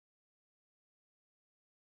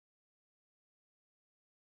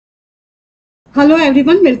Hello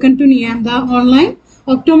everyone, welcome to Ni&La online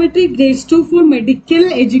Optometry grade 2 for medical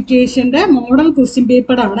education model question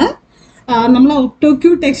paper ആണ് നമ്മളെ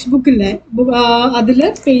OPTOQUE textbook ഇല്ലേ അതിലെ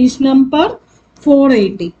page number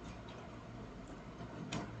 480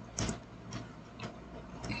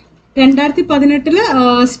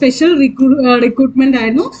 2018 special recruitment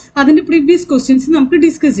ആയിരുന്നു അതിന്റെ previous questions നമുക്ക്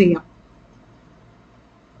discuss ചെയ്യാം.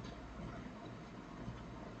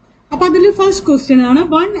 The first question is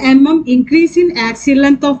 1 mm increase in axial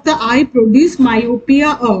length of the eye produce myopia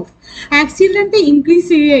of. Axial length increase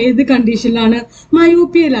is the condition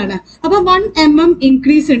myopia. Now 1 mm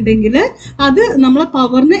increase in the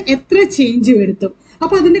power change. Now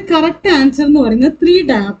the correct answer is 3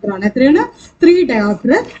 diopter. 3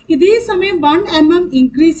 diopter. This 1 mm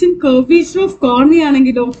increase in curvature of cornea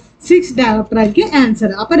 6 diopter answer.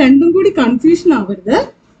 Now there confusion.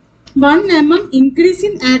 1 mm increase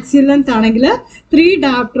in axial length 3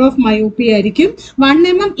 diopter of myopia 1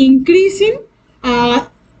 mm increase in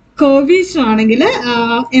curvature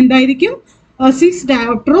 6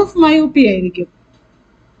 diopter of myopia.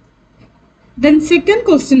 Then second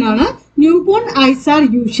question newborn eyes are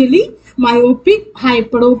usually myopic,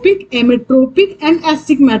 hyperopic, emetropic and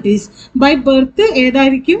astigmatic. By birth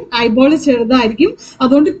eyeball ചെറുതായിരിക്കും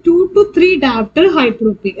അതുകൊണ്ട് 2 to 3 diopter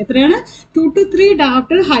hyperopic. എത്രയാണ് 2 to 3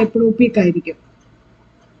 diopter hyperopic ആയിരിക്കും.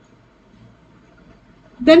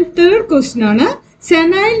 Then third question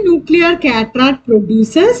senile nuclear cataract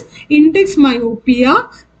produces index myopia,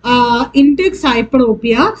 index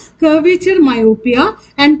hyperopia, curvature myopia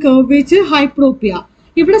and curvature hyperopia.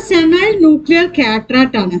 ഇവിടെ senile nuclear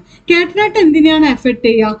cataract ആണ്. Cataract എന്തിനെയാണ് effect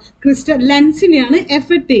ചെയ്യുക? Crystal ലെൻസിനെയാണ്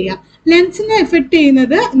effect ചെയ്യുക. ലെൻസിനെ effect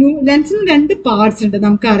ചെയ്യുന്നത് ലെൻസിന് 2 പാർട്സ് ഉണ്ട്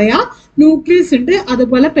നമുക്കറിയാം. ന്യൂക്ലിയസ് ഉണ്ട്,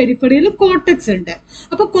 അതുപോലെ പെരിഫറിയിൽ കോർട്ടെക്സ് ഉണ്ട്.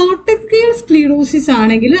 അപ്പൊ കോർട്ടിക്കൽ സ്ക്ലീറോസിസ്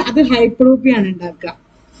ആണെങ്കിൽ അത് ഹൈപ്പറോപ്പിയ ആണ് ഉണ്ടാക്കുക.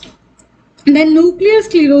 ന്യൂക്ലിയർ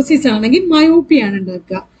സ്ക്ലീറോസിസ് ആണെങ്കിൽ മയോപ്പിയ ആണ്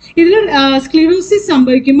ഉണ്ടാക്കുക. ഇതിൽ സ്ക്ലീറോസിസ്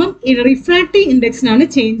സംഭവിക്കുമ്പോൾ റിഫ്രാക്റ്റീവ് ഇൻഡെക്സിനാണ്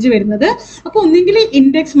ചേഞ്ച് വരുന്നത്. അപ്പോൾ ഒന്നെങ്കിൽ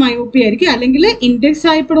ഇൻഡെക്സ് മയോപ്പിയ ആയിരിക്കും അല്ലെങ്കിൽ ഇൻഡെക്സ്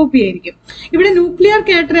ഹൈപ്പറോപ്പിയ ആയിരിക്കും. ഇവിടെ ന്യൂക്ലിയർ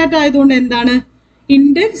കാറ്ററാക്ട് ആയതുകൊണ്ട് എന്താണ്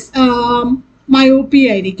ഇൻഡെക്സ്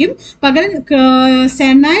മയോപ്പിയ ആയിരിക്കും. പകരം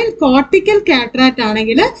സെനൈൽ കോർട്ടിക്കൽ കാറ്ററാക്ട്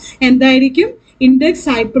ആണെങ്കിൽ എന്തായിരിക്കും ഇൻഡെക്സ്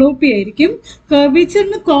ഹൈപ്പറോപ്പിയ ആയിരിക്കും.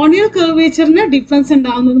 കർവേച്ചറിന് കോർണിയൽ കർവേച്ചറിന് ഡിഫറൻസ്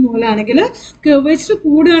ഉണ്ടാകുന്നത് മൂലമാണെങ്കിൽ കർവേച്ചർ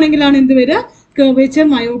കൂടുകയാണെങ്കിലാണ് എന്ത് വരിക കർവേച്ചർ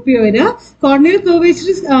മയോപ്പിയ വരിക. കോർണിയൽ കർവേച്ചർ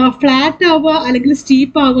ഫ്ലാറ്റ് ആവുക അല്ലെങ്കിൽ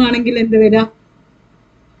സ്റ്റീപ്പ് ആവുകയാണെങ്കിൽ എന്ത് വരിക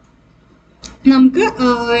നമുക്ക്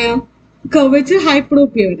കർവേച്ചർ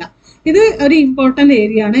ഹൈപ്പറോപ്പിയ വരിക. ഇത് ഒരു ഇമ്പോർട്ടന്റ്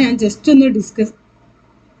ഏരിയ ആണ്. ഞാൻ ജസ്റ്റ് ഒന്ന് ഡിസ്കസ്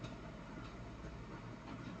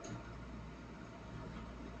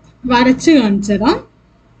വരച്ച് കാണിച്ചതാ.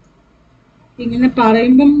 ഇങ്ങനെ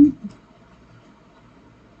പറയുമ്പം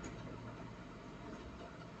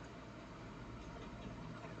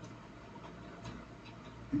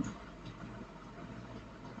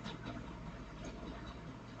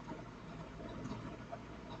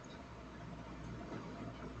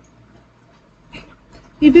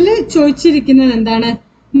ഇതില് ചോദിച്ചിരിക്കുന്നത് എന്താണ്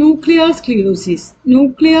nuclear sclerosis,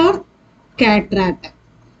 nuclear cataract.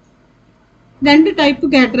 2 type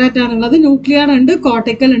cataract ആണുള്ളത്. ന്യൂക്ലിയർ ഉണ്ട്,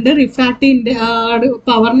 കോർട്ടിക്കൽ ഉണ്ട്. റിഫ്രാക്റ്റീവ്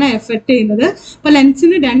പവറിനെ എഫക്ട് ചെയ്യുന്നത്. അപ്പൊ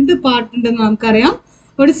ലെൻസിന് 2 പാർട്ട് ഉണ്ടെന്ന് നമുക്കറിയാം.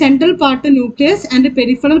 ഒരു central part nucleus and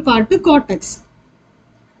peripheral part cortex.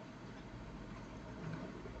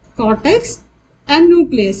 Cortex and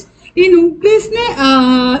nucleus. ഈ ന്യൂക്ലിയസിന്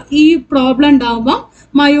ഈ പ്രോബ്ലം ഉണ്ടാവുമ്പോൾ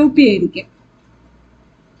മയോപ്പിയ ആയിരിക്കും.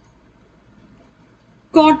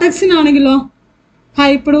 കോർട്ടെക്സിനാണെങ്കിലോ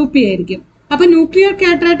ഹൈപ്പറോപ്പിയ ആയിരിക്കും. അപ്പൊ ന്യൂക്ലിയർ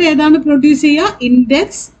കാറ്ററാക്ട് ഏതാണ് പ്രൊഡ്യൂസ് ചെയ്യുക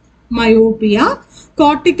ഇൻഡെക്സ് മയോപ്പിയ.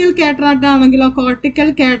 കോർട്ടിക്കൽ കാറ്ററാക്ട് ആണെങ്കിലോ കോർട്ടിക്കൽ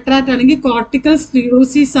കാറ്ററാക്ട് അല്ലെങ്കിൽ കോർട്ടിക്കൽ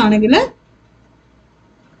സ്ക്ലീറോസിസ് ആണെങ്കിൽ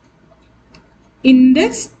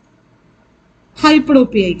ഇൻഡെക്സ്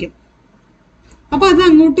ഹൈപ്പറോപ്പിയ ആയിരിക്കും. അപ്പൊ അത്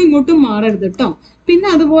അങ്ങോട്ടും ഇങ്ങോട്ടും മാറരുത് കേട്ടോ. പിന്നെ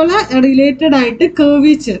അതുപോലെ റിലേറ്റഡ് ആയിട്ട്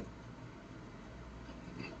കർവേച്ചർ,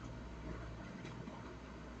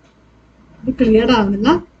 ഇത് ക്ലിയർ ആവുന്നില്ല.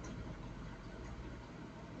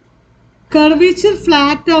 കർവേച്ചർ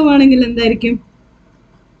ഫ്ലാറ്റ് ആവുകയാണെങ്കിൽ എന്തായിരിക്കും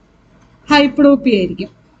ഹൈപ്പറോപ്പിയ ആയിരിക്കും.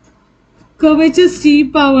 കർവേച്ചർ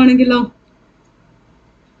സ്റ്റീപ്പ് ആവുകയാണെങ്കിലോ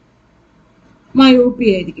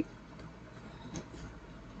മയോപ്പിയ ആയിരിക്കും.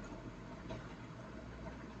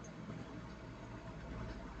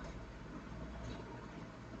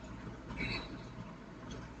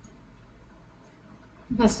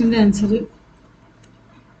 ഫസ്റ്റിന്റെ answer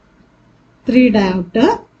 3 diopter.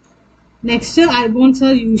 Next, eyeballs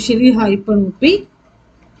are usually hyperopic.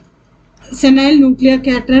 Senile nuclear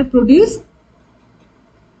cataract produce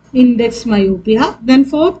index myopia. Then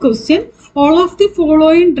fourth question, all of the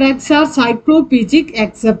following drugs are cycloplegic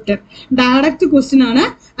except. Direct question ആണ്.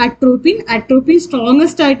 Atropine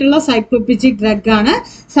strongest ആയിട്ടുള്ള സൈക്ലോപെജിക് drug ആണ്.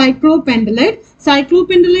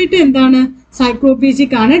 സൈക്ലോപെൻഡലൈറ്റ് എന്താണ്?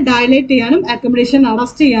 സൈക്ലോപെജിക് ആണ്. Dilate ചെയ്യാനും accommodation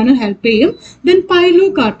arrest ചെയ്യാനും help ചെയ്യും. Then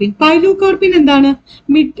pilocarpine എന്താണ്?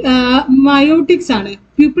 Miotics ആണ്.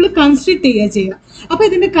 പീപ്പിൾ കൺസ്ട്രിക്ട് ചെയ്യുക. അപ്പൊ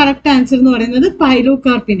ഇതിന്റെ കറക്റ്റ് ആൻസർ എന്ന് പറയുന്നത്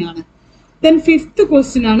പൈലോകാർപ്പിൻ ആണ്. Then fifth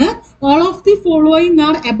question ആണ്, all of the following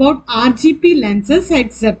are about RGP lenses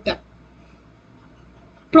except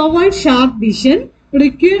provide sharp vision,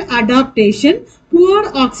 require adaptation, poor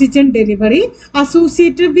oxygen delivery,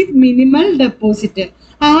 associated with minimal deposit.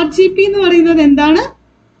 RGP എന്ന് പറയുന്നത് എന്താണ്?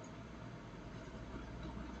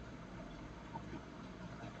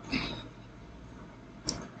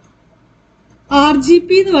 RGP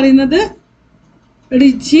എന്ന് പറയുന്നത്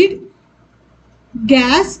rigid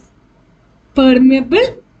gas permeable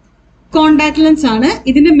contact lens ആണ്.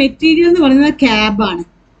 ഇതിന്റെ material എന്ന് പറയുന്നത് ക്യാബ് ആണ്.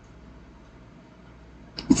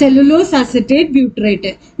 Cellulose acetate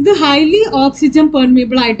butyrate. ഇത് ഹൈലി ഓക്സിജൻ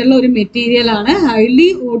പെർമിയബിൾ ആയിട്ടുള്ള ഒരു മെറ്റീരിയൽ ആണ്. ഹൈലി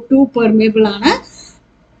O2 പെർമിയബിൾ ആണ്.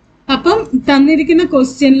 അപ്പം തന്നിരിക്കുന്ന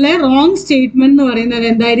ക്വസ്റ്റ്യനിലെ റോങ് സ്റ്റേറ്റ്മെന്റ് എന്ന് പറയുന്നത്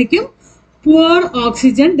എന്തായിരിക്കും? Poor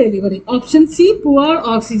oxygen delivery. Option C poor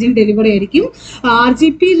oxygen delivery ആയിരിക്കും.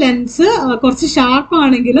 RGP ലെൻസ് കുറച്ച് ഷാർപ്പ്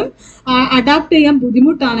ആണെങ്കിലും അഡാപ്റ്റ് ചെയ്യാൻ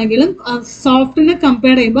ബുദ്ധിമുട്ടാണെങ്കിലും സോഫ്റ്റിനെ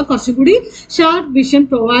കമ്പയർ ചെയ്യുമ്പോൾ കുറച്ചുകൂടി ഷാർപ്പ് വിഷൻ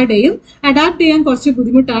പ്രൊവൈഡ് ചെയ്യും. അഡാപ്റ്റ് ചെയ്യാൻ കുറച്ച്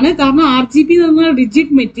ബുദ്ധിമുട്ടാണ്. കാരണം RGP എന്ന് പറഞ്ഞാൽ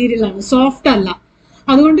റിജിഡ് മെറ്റീരിയൽ ആണ്, സോഫ്റ്റ് അല്ല.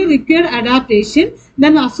 അതുകൊണ്ട് require adaptation.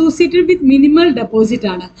 Then associated with minimal deposit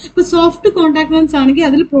ആണ്. ഇപ്പൊ സോഫ്റ്റ് കോൺടാക്ട് ലെൻസ് ആണെങ്കിൽ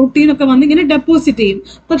അതിൽ പ്രോട്ടീൻ ഒക്കെ വന്ന് ഇങ്ങനെ ഡെപ്പോസിറ്റ് ചെയ്യും.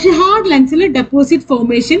 പക്ഷെ ഹാർഡ് ലെൻസിൽ ഡെപ്പോസിറ്റ്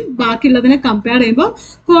ഫോർമേഷൻ ബാക്കിയുള്ളതിനെ കമ്പയർ ചെയ്യുമ്പോൾ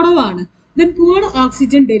കുറവാണ്. Then poor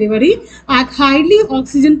oxygen delivery. Highly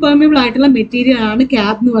oxygen permeable ആയിട്ടുള്ള മെറ്റീരിയൽ ആണ്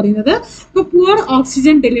ക്യാബ് എന്ന് പറയുന്നത്. അപ്പൊ പുവർ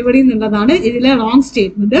ഓക്സിജൻ ഡെലിവറി എന്നുള്ളതാണ് ഇതിലെ റോങ്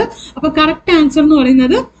സ്റ്റേറ്റ്മെന്റ്. അപ്പൊ കറക്റ്റ് ആൻസർ എന്ന്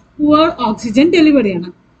പറയുന്നത് പുവർ ഓക്സിജൻ ഡെലിവറി ആണ്.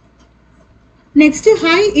 Next,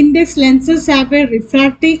 high index lenses have a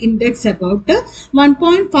refractive index about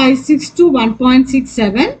 1.56 to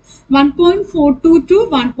 1.67, 1.42 to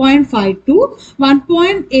 1.52,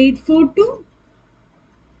 1.84 to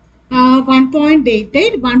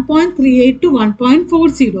 1.88, 1.38 to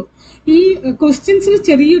 1.40. ഈ ക്വസ്റ്റ്യൻസിൽ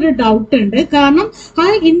ചെറിയൊരു ഡൗട്ട് ഉണ്ട്. കാരണം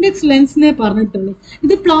ഹൈ ഇൻഡെക്സ് ലെൻസിനെ പറഞ്ഞിട്ടുള്ളൂ.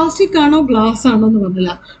 ഇത് പ്ലാസ്റ്റിക് ആണോ ഗ്ലാസ് ആണോ എന്ന്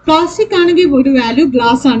പറഞ്ഞില്ല. പ്ലാസ്റ്റിക് ആണെങ്കിൽ ഒരു വാല്യൂ,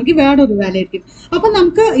 ഗ്ലാസ് ആണെങ്കിൽ വേറൊരു വാല്യൂ ആയിരിക്കും. അപ്പൊ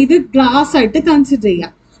നമുക്ക് ഇത് ഗ്ലാസ് ആയിട്ട് കൺസിഡർ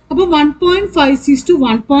ചെയ്യാം. അപ്പൊ 1.56 to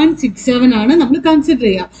 1.67 ആണ് നമ്മൾ കൺസിഡർ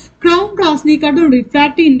ചെയ്യുക. ക്രൗൺ ഗ്ലാസിനെക്കാട്ടും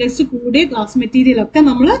റിഫ്രാക്റ്റീവ് ഇൻഡെക്സ് കൂടിയ ഗ്ലാസ് മെറ്റീരിയൽ ഒക്കെ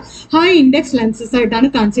നമ്മൾ ഹൈ ഇൻഡെക്സ് ലെൻസസ് ആയിട്ടാണ്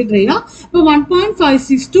കൺസിഡർ ചെയ്യുക. അപ്പൊ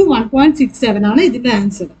 1.56 to 1.67 ആണ് ഇതിന്റെ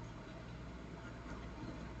ആൻസർ.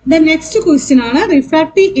 The next question ആണ്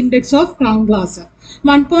refractive index of crown glass.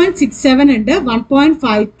 1.67 ഉണ്ട്,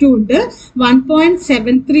 1.52 ഉണ്ട്,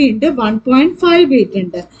 1.73 ഉണ്ട്, 1.58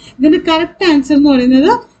 ഉണ്ട്. ഇതിന്റെ കറക്റ്റ് ആൻസർ എന്ന് പറയുന്നത്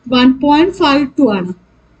 1.52 ആണ്.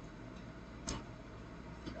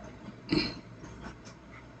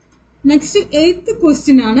 Next, 8th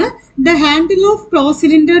question ആണ്, the handle of cross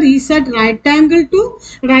cylinder is at right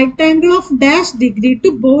angle of dash degree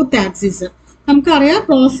to both axes. നമുക്കറിയാം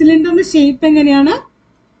ക്രോസ് സിലിണ്ടറിന്റെ ഷേപ്പ് എങ്ങനെയാണ്?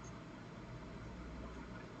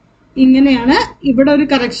 ഇങ്ങനെയാണ്. ഇവിടെ ഒരു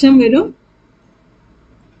കറക്ഷൻ വരും.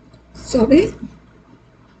 സോറി,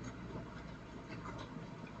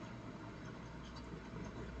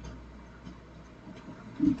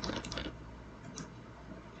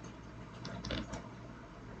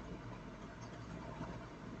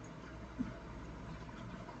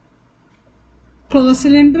 ക്രോസ്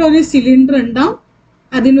സിലിണ്ടർ ഒരു സിലിണ്ടർ ഉണ്ടാവും,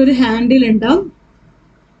 അതിനൊരു ഹാൻഡിൽ ഉണ്ടാവും,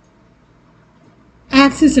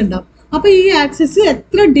 ആക്സിസ് ഉണ്ടാവും. അപ്പൊ ഈ ആക്സിസ്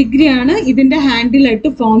എത്ര ഡിഗ്രിയാണ് ഇതിന്റെ ഹാൻഡിലായിട്ട്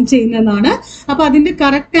ഫോം ചെയ്യുന്നതാണ്. അപ്പൊ അതിന്റെ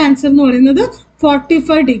കറക്റ്റ് ആൻസർ എന്ന് പറയുന്നത്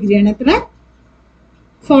 45 ഡിഗ്രിയാണ്. എത്ര?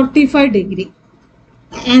 45 degree.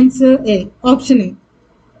 Answer A, option A.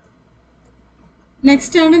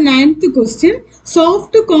 Next ആണ് 9th question.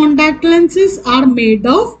 Soft contact lenses are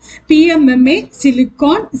made of PMMA,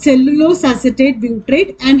 silicone, cellulose acetate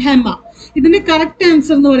butyrate and Hema. ഇതിന്റെ കറക്റ്റ്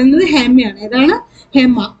ആൻസർ എന്ന് പറയുന്നത് ഹെമയാണ്. ഏതാണ്?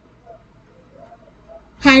 Hema.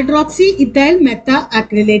 Hydroxy ethyl മെത്താ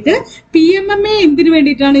acrylate. PMMA എന്തിനു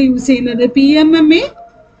വേണ്ടിയിട്ടാണ് യൂസ് ചെയ്യുന്നത്? PMMA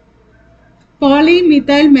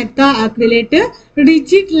പോളിമിഥൈൽ മെത്താ അക്രിലേറ്റ്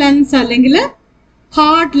റിജിഡ് ലെൻസ് അല്ലെങ്കിൽ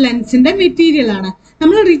hard ലെൻസിന്റെ മെറ്റീരിയൽ ആണ്.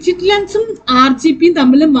 നമ്മൾ റിജിഡ് ലെൻസും RGPയും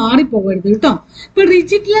തമ്മിൽ മാറിപ്പോകരുത് കേട്ടോ. ഇപ്പൊ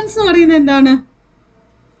റിജിഡ് ലെൻസ് എന്ന് പറയുന്നത് എന്താണ്?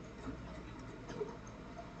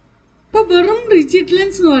 ഇപ്പൊ വെറും റിജിഡ്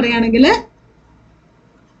ലെൻസ് എന്ന് പറയുകയാണെങ്കിൽ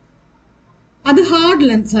അത് ഹാർഡ്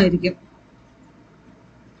ലെൻസ് ആയിരിക്കും.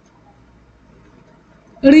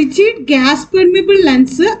 റിജിഡ് ഗ്യാസ് പെർമിയബിൾ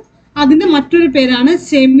ലെൻസ് അതിന്റെ മറ്റൊരു പേരാണ്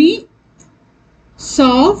സെമി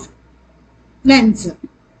സോഫ്റ്റ് ലെൻസ്.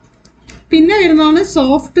 പിന്നെ വരുന്നതാണ്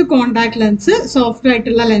സോഫ്റ്റ് കോണ്ടാക്ട് ലെൻസ്, സോഫ്റ്റ്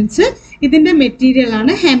ആയിട്ടുള്ള ലെൻസ്. ഇതിന്റെ മെറ്റീരിയൽ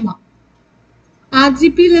ആണ് ഹെമ.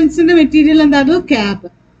 RGP ലെൻസിന്റെ മെറ്റീരിയൽ എന്താണ്? ക്യാബ്.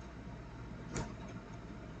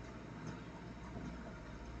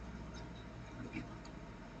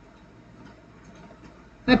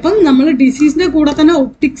 അപ്പം നമ്മൾ ഡിസീസിന്റെ കൂടെ തന്നെ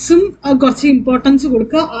ഒപ്റ്റിക്സും കുറച്ച് ഇമ്പോർട്ടൻസ്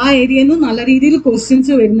കൊടുക്കുക. ആ ഏരിയയിൽ നിന്ന് നല്ല രീതിയിൽ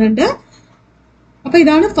ക്വസ്റ്റ്യൻസ് വരുന്നുണ്ട്. അപ്പൊ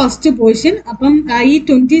ഇതാണ് ഫസ്റ്റ് പോർഷൻ. അപ്പം ഈ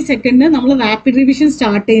 22 നമ്മൾ റാപ്പിഡ് റിവിഷൻ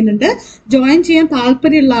സ്റ്റാർട്ട് ചെയ്യുന്നുണ്ട്. ജോയിൻ ചെയ്യാൻ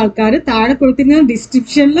താല്പര്യമുള്ള ആൾക്കാർ താഴെ കൊടുത്തിരിക്കുന്ന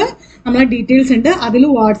ഡിസ്ക്രിപ്ഷനിൽ നമ്മളെ ഡീറ്റെയിൽസ് ഉണ്ട്, അതിൽ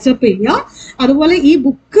വാട്സപ്പ് ചെയ്യുക. അതുപോലെ ഈ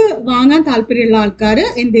ബുക്ക് വാങ്ങാൻ താല്പര്യമുള്ള ആൾക്കാർ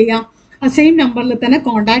എന്ത് ചെയ്യുക? സെയിം നമ്പറിൽ തന്നെ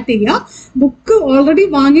കോൺടാക്ട് ചെയ്യുക. ബുക്ക് ഓൾറെഡി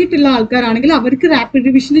വാങ്ങിയിട്ടുള്ള ആൾക്കാരാണെങ്കിൽ അവർക്ക് റാപ്പിഡ്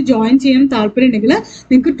റിവിഷന് ജോയിൻ ചെയ്യാൻ താല്പര്യം ഉണ്ടെങ്കിൽ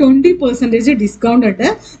നിങ്ങൾക്ക് 20% ഡിസ്കൗണ്ട് ഉണ്ട്.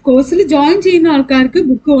 കോഴ്സിൽ ജോയിൻ ചെയ്യുന്ന ആൾക്കാർക്ക്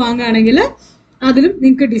ബുക്ക് വാങ്ങുകയാണെങ്കിൽ അതിലും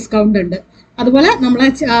നിങ്ങൾക്ക് ഡിസ്കൗണ്ട് ഉണ്ട്. അതുപോലെ നമ്മളെ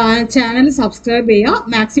ചാനൽ സബ്സ്ക്രൈബ് ചെയ്യുക.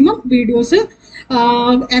 മാക്സിമം വീഡിയോസ്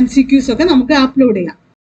MCQs ഒക്കെ നമുക്ക് അപ്ലോഡ് ചെയ്യാം.